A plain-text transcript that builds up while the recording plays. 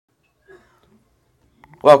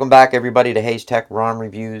Welcome back, everybody, to Hayes Tech ROM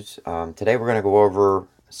Reviews. Today we're going to go over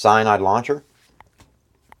Cyanide Launcher.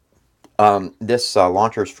 This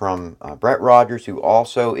launcher is from Brett Rogers, who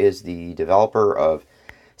also is the developer of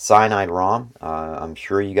Cyanide ROM. I'm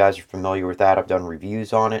sure you guys are familiar with that. I've done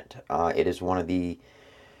reviews on it. It is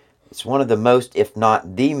it's one of the most, if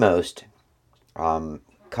not the most,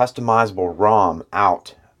 customizable ROM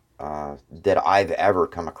out that I've ever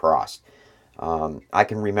come across. I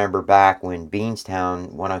can remember back when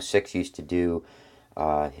Beanstown 106 used to do,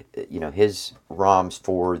 his ROMs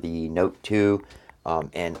for the Note 2,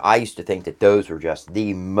 and I used to think that those were just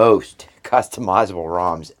the most customizable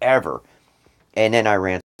ROMs ever. And then I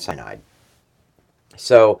ran Cyanide.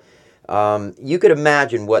 So you could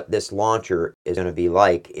imagine what this launcher is going to be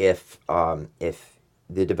like if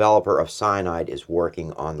the developer of Cyanide is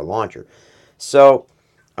working on the launcher. So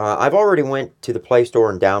I've already went to the Play Store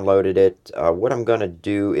and downloaded it. What I'm going to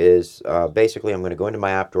do is basically I'm going to go into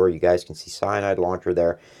my app drawer. You guys can see Cyanide Launcher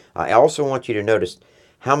there. I also want you to notice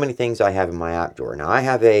how many things I have in my app drawer. Now I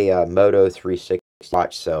have a Moto 360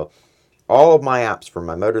 watch, so all of my apps for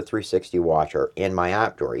my Moto 360 watch are in my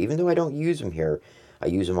app drawer. Even though I don't use them here, I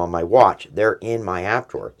use them on my watch. They're in my app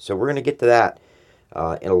drawer. So we're going to get to that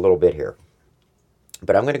in a little bit here.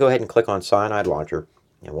 But I'm going to go ahead and click on Cyanide Launcher.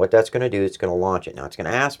 And what that's going to do, it's going to launch it. Now, it's going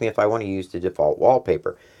to ask me if I want to use the default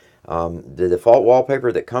wallpaper. The default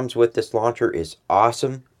wallpaper that comes with this launcher is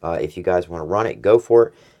awesome. If you guys want to run it, go for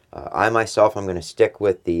it. I myself, I'm going to stick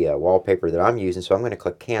with the wallpaper that I'm using, so I'm going to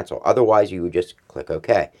click Cancel. Otherwise, you would just click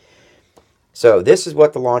OK. So this is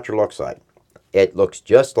what the launcher looks like. It looks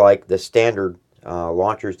just like the standard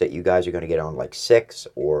launchers that you guys are going to get on like 6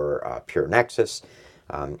 or Pure Nexus.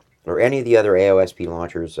 Or any of the other AOSP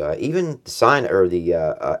launchers, even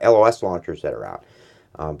the LOS launchers that are out.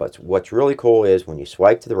 But what's really cool is when you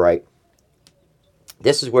swipe to the right,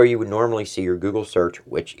 this is where you would normally see your Google search,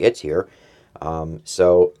 which it's here.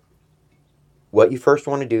 So what you first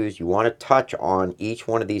want to do is you want to touch on each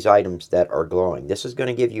one of these items that are glowing. This is going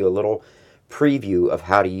to give you a little preview of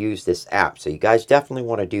how to use this app. So you guys definitely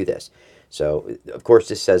want to do this. So, of course,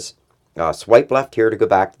 this says swipe left here to go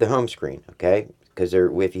back to the home screen, okay? Because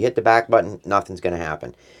if you hit the back button, nothing's going to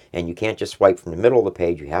happen. And you can't just swipe from the middle of the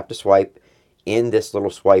page. You have to swipe in this little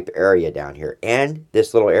swipe area down here. And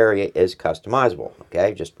this little area is customizable,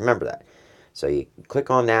 okay? Just remember that. So you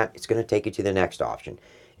click on that. It's going to take you to the next option.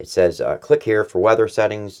 It says click here for weather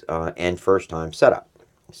settings and first time setup.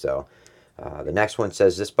 So the next one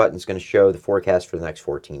says this button is going to show the forecast for the next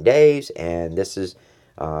 14 days. And this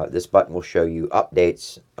button will show you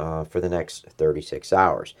updates for the next 36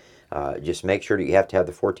 hours. Just make sure that you have to have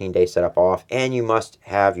the 14-day setup off, and you must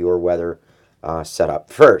have your weather set up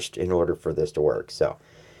first in order for this to work. So,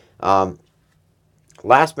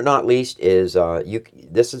 last but not least is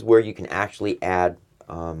this is where you can actually add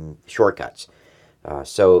shortcuts.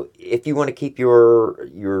 So, if you want to keep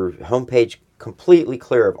your home page completely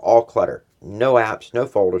clear of all clutter, no apps, no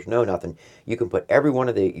folders, no nothing, you can put every one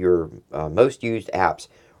of your most used apps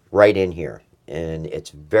right in here, and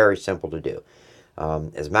it's very simple to do.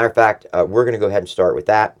 As a matter of fact, we're going to go ahead and start with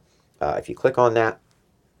that. If you click on that,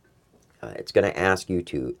 it's going to ask you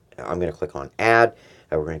to, I'm going to click on Add.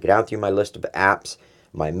 We're going to go down through my list of apps.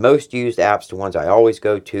 My most used apps, the ones I always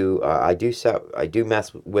go to, I do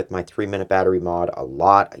mess with my 3-minute battery mod a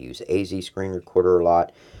lot. I use AZ Screen Recorder a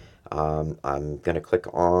lot. I'm going to click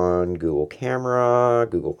on Google Camera,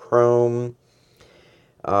 Google Chrome.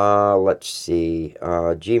 Let's see,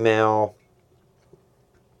 Gmail.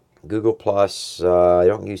 Google Plus, I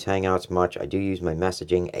don't use Hangouts much. I do use my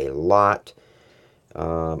messaging a lot,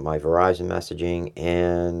 my Verizon messaging,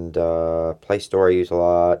 and Play Store I use a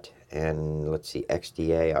lot. And let's see,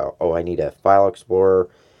 XDA. Oh, I need a File Explorer,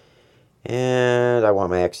 and I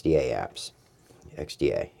want my XDA apps,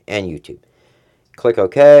 XDA, and YouTube. Click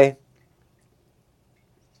OK.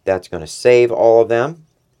 That's going to save all of them,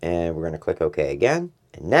 and we're going to click OK again.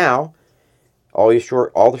 And now all the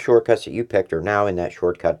shortcuts that you picked are now in that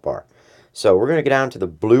shortcut bar. So we're going to go down to the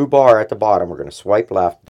blue bar at the bottom. We're going to swipe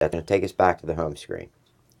left. That's going to take us back to the home screen.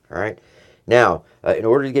 All right. Now, in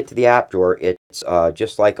order to get to the app drawer, it's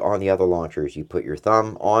just like on the other launchers. You put your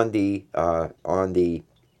thumb on the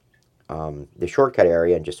shortcut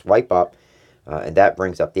area and just swipe up, and that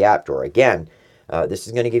brings up the app drawer. Again, this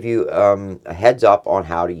is going to give you a heads up on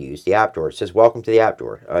how to use the app drawer. It says, welcome to the app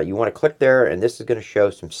drawer. You want to click there, and this is going to show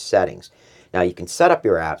some settings. Now, you can set up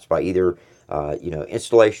your apps by either,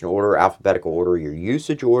 installation order, alphabetical order, your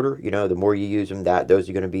usage order. The more you use them, those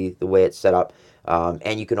are going to be the way it's set up.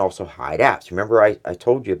 And you can also hide apps. Remember, I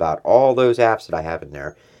told you about all those apps that I have in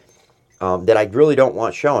there that I really don't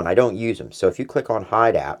want shown. I don't use them. So if you click on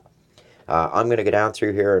Hide App, I'm going to go down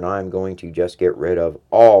through here and I'm going to just get rid of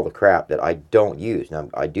all the crap that I don't use. Now,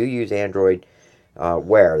 I do use Android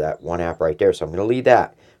Wear, that one app right there, so I'm going to leave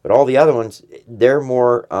that. But all the other ones, they're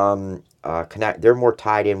more they're more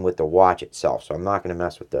tied in with the watch itself, so I'm not going to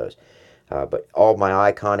mess with those. But all my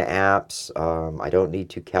icon apps, I don't need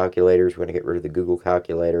two calculators. We're going to get rid of the Google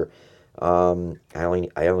calculator. I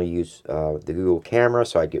only use the Google camera,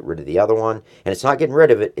 so I get rid of the other one. And it's not getting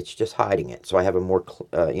rid of it; it's just hiding it. So I have a more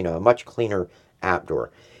a much cleaner app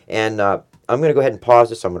drawer. And I'm going to go ahead and pause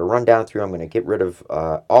this. I'm going to run down through. I'm going to get rid of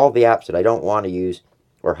all the apps that I don't want to use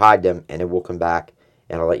or hide them, and then we'll come back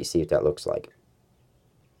and I'll let you see what that looks like.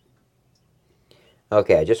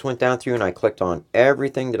 Okay, I just went down through and I clicked on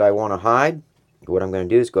everything that I want to hide. What I'm going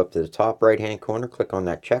to do is go up to the top right hand corner, click on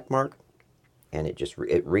that check mark, and it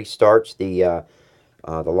restarts the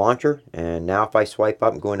launcher. And now if I swipe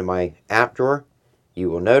up and go into my app drawer, you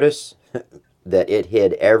will notice that it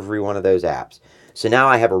hid every one of those apps. So now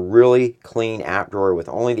I have a really clean app drawer with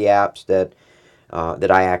only the apps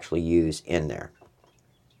that I actually use in there.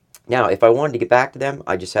 Now, if I wanted to get back to them,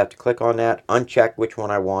 I just have to click on that, uncheck which one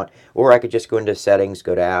I want, or I could just go into settings,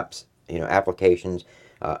 go to apps, applications,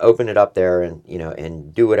 open it up there, and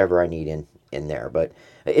and do whatever I need in there. But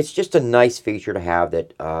it's just a nice feature to have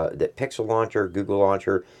that that Pixel Launcher, Google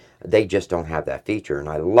Launcher, they just don't have that feature, and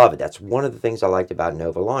I love it. That's one of the things I liked about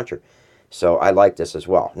Nova Launcher. So I like this as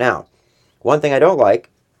well. Now, one thing I don't like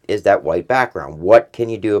is that white background. What can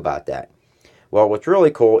you do about that? Well, what's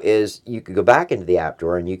really cool is you could go back into the app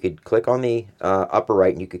drawer and you could click on the upper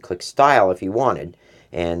right and you could click Style if you wanted,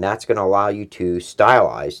 and that's going to allow you to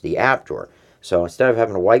stylize the app drawer. So instead of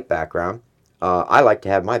having a white background, I like to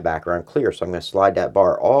have my background clear, so I'm going to slide that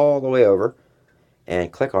bar all the way over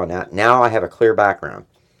and click on that. Now I have a clear background.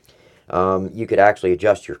 You could actually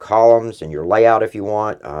adjust your columns and your layout if you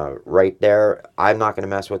want right there. I'm not going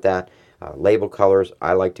to mess with that. Label colors,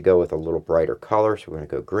 I like to go with a little brighter color, so we're going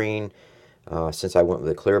to go green. Since I went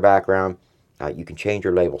with a clear background, you can change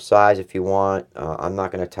your label size if you want. I'm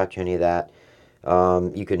not going to touch any of that.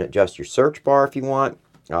 You can adjust your search bar if you want.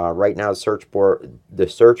 Right now, the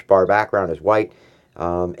search bar background is white,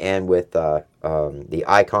 and with the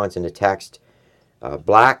icons and the text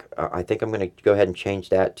black. I think I'm going to go ahead and change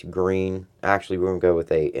that to green. Actually, we're going to go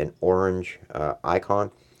with an orange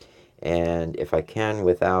icon, and if I can,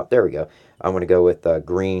 there we go. I'm going to go with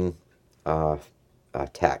green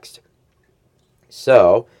text.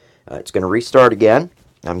 So it's going to restart again.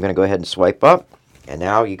 I'm going to go ahead and swipe up, and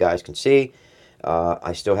now you guys can see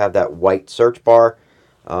I still have that white search bar,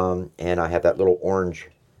 and I have that little orange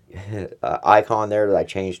icon there that I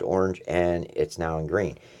changed to orange, and it's now in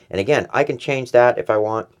green. And again, I can change that if I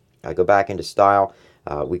want. I go back into style.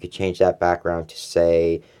 We could change that background to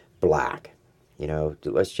say black.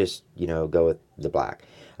 Let's just go with the black.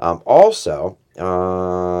 Also,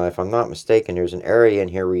 if I'm not mistaken, there's an area in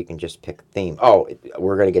here where you can just pick a theme. Oh,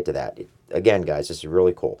 we're going to get to that. Again, guys, this is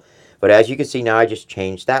really cool. But as you can see now, I just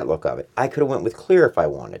changed that look of it. I could have went with clear if I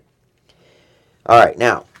wanted. All right,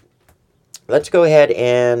 now, let's go ahead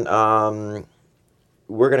and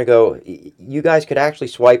we're going to go. You guys could actually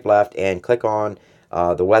swipe left and click on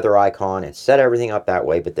the weather icon and set everything up that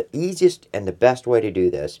way. But the easiest and the best way to do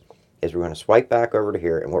this is we're going to swipe back over to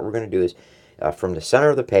here. And what we're going to do is from the center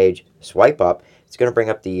of the page, swipe up. It's going to bring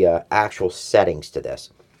up the actual settings to this.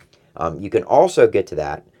 You can also get to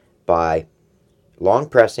that by long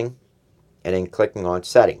pressing and then clicking on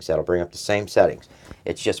settings. That'll bring up the same settings.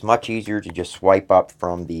 It's just much easier to just swipe up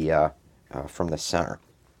from the center.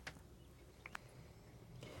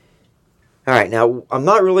 All right, now I'm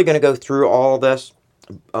not really going to go through all of this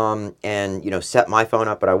and set my phone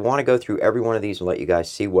up, but I want to go through every one of these and let you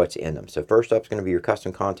guys see what's in them. So first up is going to be your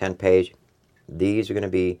custom content page. These are going to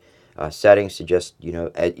be settings to just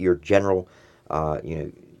at your general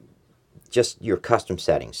just your custom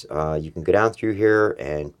settings. You can go down through here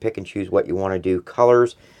and pick and choose what you want to do.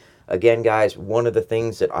 Colors, again, guys, one of the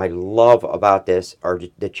things that I love about this are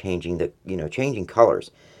the changing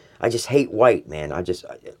colors. I just hate white, man.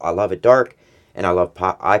 I love it dark, and I love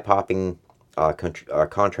eye-popping,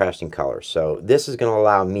 contrasting colors. So this is going to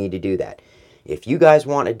allow me to do that. If you guys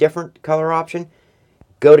want a different color option,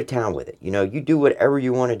 go to town with it. You do whatever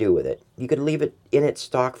you want to do with it. You could leave it in its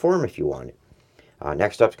stock form if you want it.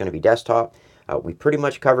 Next up is going to be desktop. We pretty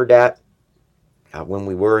much covered that when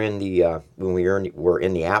we were in the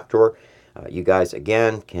app drawer. You guys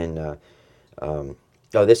again can.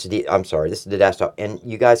 This is the desktop, and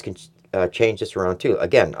you guys can change this around too.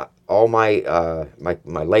 Again, all my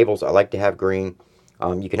my labels I like to have green.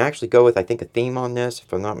 You can actually go with, I think, a theme on this,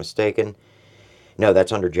 if I'm not mistaken. No,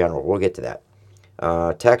 that's under general. We'll get to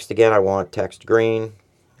that. Text, again, I want text green.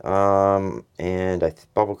 And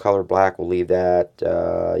bubble color black, we'll leave that,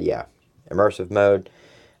 yeah, immersive mode.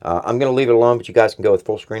 I'm going to leave it alone, but you guys can go with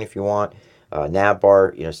full screen if you want. Nav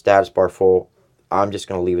bar, status bar full. I'm just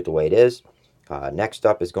going to leave it the way it is. Next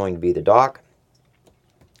up is going to be the dock.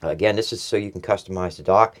 Again, this is so you can customize the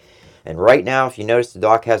dock. And right now, if you notice, the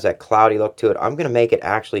dock has that cloudy look to it. I'm going to make it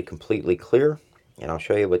actually completely clear, and I'll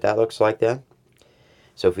show you what that looks like then.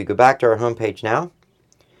 So if we go back to our home page now,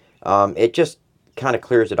 it just kind of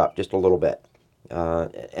clears it up just a little bit.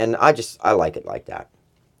 And I like it like that.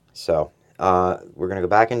 So we're going to go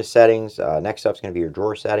back into settings. Next up is going to be your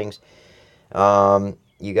drawer settings.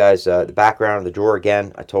 You guys, the background of the drawer,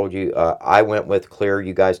 again, I told you, I went with clear.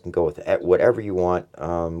 You guys can go with whatever you want.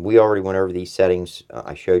 We already went over these settings.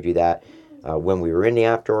 I showed you that when we were in the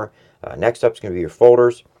app drawer. Next up is going to be your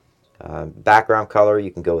folders. Background color,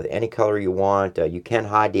 you can go with any color you want. You can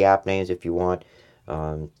hide the app names if you want.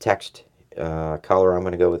 Text color, I'm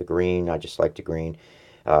going to go with a green. I just like the green.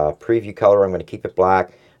 Preview color, I'm going to keep it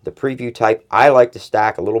black. The preview type, I like to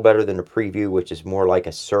stack a little better than the preview, which is more like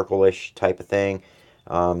a circle-ish type of thing.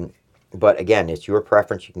 But again, it's your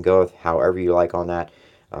preference. You can go with however you like on that.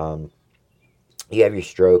 You have your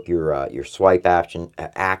stroke, your swipe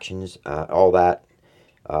actions, all that.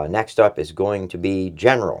 Next up is going to be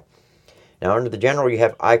general. Now, under the general, you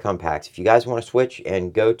have icon packs. If you guys want to switch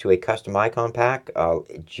and go to a custom icon pack,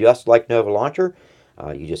 just like Nova Launcher,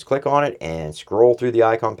 you just click on it and scroll through the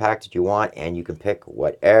icon pack that you want, and you can pick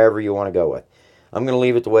whatever you want to go with. I'm going to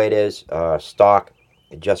leave it the way it is, stock,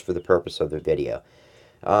 just for the purpose of the video.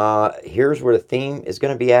 Here's where the theme is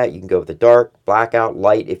going to be at. You can go with the dark, blackout,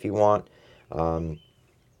 light if you want. Then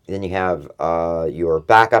you have your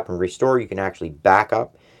backup and restore. You can actually back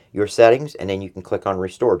up your settings, and then you can click on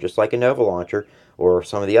restore, just like a Nova Launcher or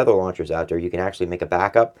some of the other launchers out there. You can actually make a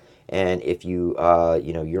backup, and if you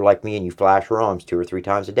you're like me and you flash ROMs 2 or 3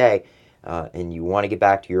 times a day, and you want to get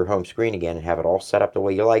back to your home screen again and have it all set up the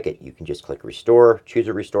way you like it, you can just click restore, choose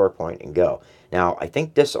a restore point, and go. Now, I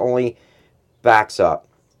think this only backs up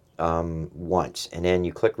once, and then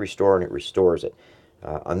you click restore and it restores it.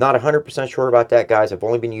 I'm not 100% sure about that, guys. I've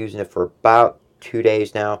only been using it for about 2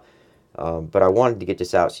 days now. But I wanted to get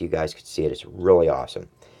this out so you guys could see it. It's really awesome.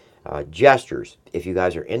 Gestures. If you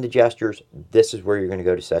guys are into gestures, this is where you're going to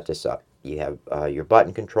go to set this up. You have your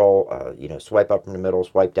button control, swipe up from the middle,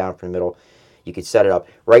 swipe down from the middle. You can set it up.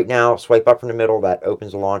 Right now, swipe up from the middle, that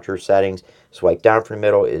opens the launcher settings. Swipe down from the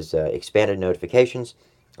middle is expanded notifications.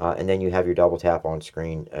 And then you have your double tap on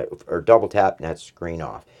screen, or double tap and that's screen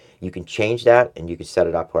off. You can change that and you can set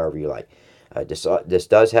it up however you like. This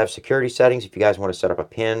does have security settings. If you guys want to set up a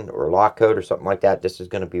PIN or a lock code or something like that, this is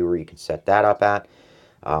going to be where you can set that up at.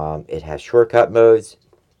 It has shortcut modes,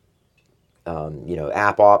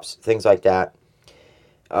 app ops, things like that.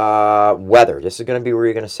 Weather. This is going to be where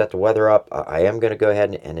you're going to set the weather up. I am going to go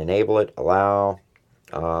ahead and enable it. Allow.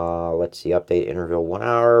 Let's see. Update interval 1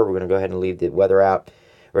 hour. We're going to go ahead and leave the weather app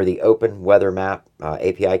or the open weather map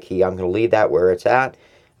API key. I'm going to leave that where it's at.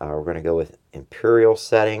 We're going to go with Imperial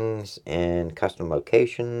settings and custom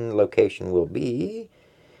location. Location will be,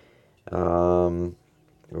 we're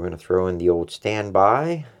going to throw in the old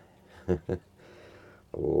standby.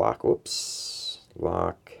 Lock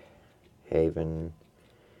Haven,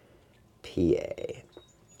 PA.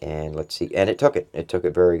 And let's see, and it took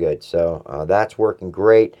it very good. So that's working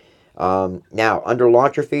great. Now, under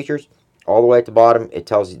launcher features, all the way at the bottom,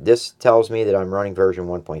 this tells me that I'm running version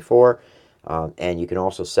 1.4. And you can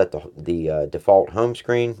also set the default home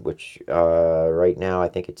screen, which right now I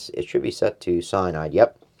think it should be set to Cyanide.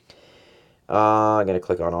 Yep. I'm going to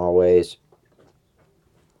click on Always.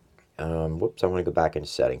 Whoops, I want to go back into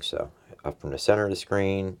settings. So up from the center of the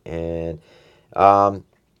screen. And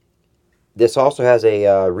this also has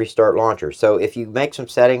a restart launcher. So if you make some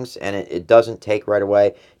settings and it doesn't take right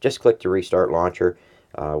away, just click the restart launcher.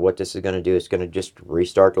 What this is going to do is going to just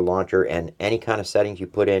restart the launcher, and any kind of settings you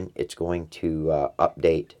put in, it's going to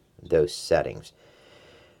update those settings.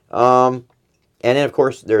 And then, of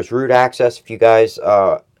course, there's root access. If you guys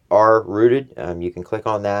are rooted, you can click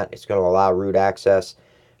on that. It's going to allow root access.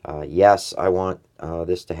 Yes, I want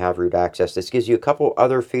this to have root access. This gives you a couple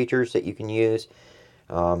other features that you can use.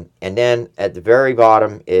 And then at the very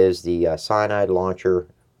bottom is the Cyanide Launcher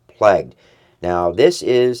Plagued. Now, this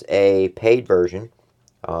is a paid version.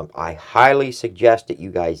 I highly suggest that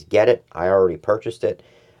you guys get it. I already purchased it.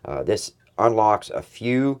 This unlocks a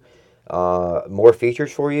few more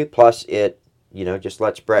features for you. Plus, it just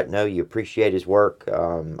lets Brett know you appreciate his work.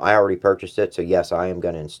 I already purchased it, so yes, I am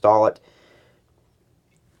going to install it.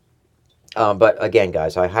 But again,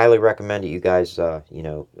 guys, I highly recommend that you guys,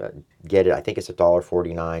 get it. I think it's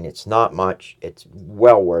 $1.49. It's not much. It's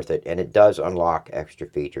well worth it, and it does unlock extra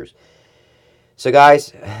features. So,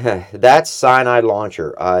 guys, that's Cyanide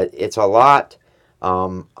Launcher. It's a lot.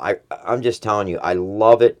 I'm just telling you, I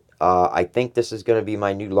love it. I think this is going to be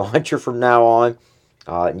my new launcher from now on.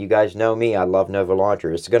 And you guys know me. I love Nova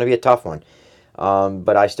Launcher. It's going to be a tough one.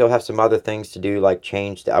 But I still have some other things to do, like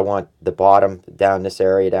change. I want the bottom down this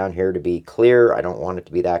area down here to be clear. I don't want it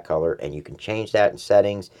to be that color. And you can change that in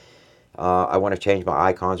settings. I want to change my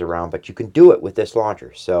icons around, but you can do it with this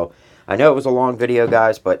launcher. So I know it was a long video,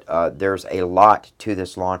 guys, but there's a lot to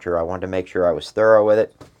this launcher. I wanted to make sure I was thorough with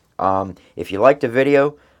it. If you liked the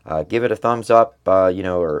video, give it a thumbs up,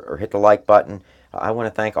 or hit the like button. I want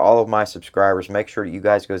to thank all of my subscribers. Make sure that you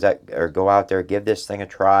guys go out there, give this thing a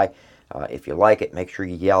try. If you like it, make sure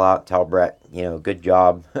you yell out, tell Brett, good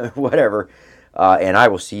job, whatever. And I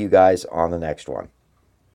will see you guys on the next one.